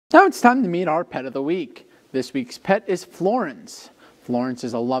Now it's time to meet our pet of the week. This week's pet is Florence. Florence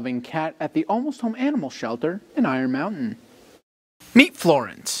is a loving cat at the Almost Home Animal Shelter in Iron Mountain. Meet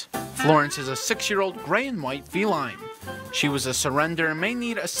Florence. Florence is a 6-year-old gray and white feline. She was a surrender and may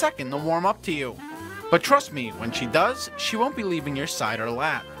need a second to warm up to you. But trust me, when she does, she won't be leaving your side or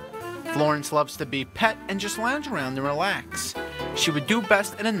lap. Florence loves to be pet and just lounge around and relax. She would do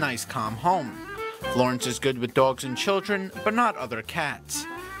best in a nice, calm home. Florence is good with dogs and children, but not other cats.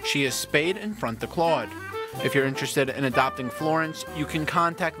 She is spayed and front declawed. If you're interested in adopting Florence, you can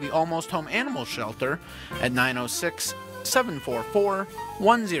contact the Almost Home Animal Shelter at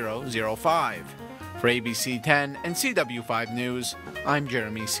 906-744-1005. For ABC 10 and CW5 News, I'm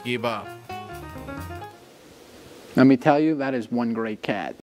Jeremy Skiba. Let me tell you, that is one great cat.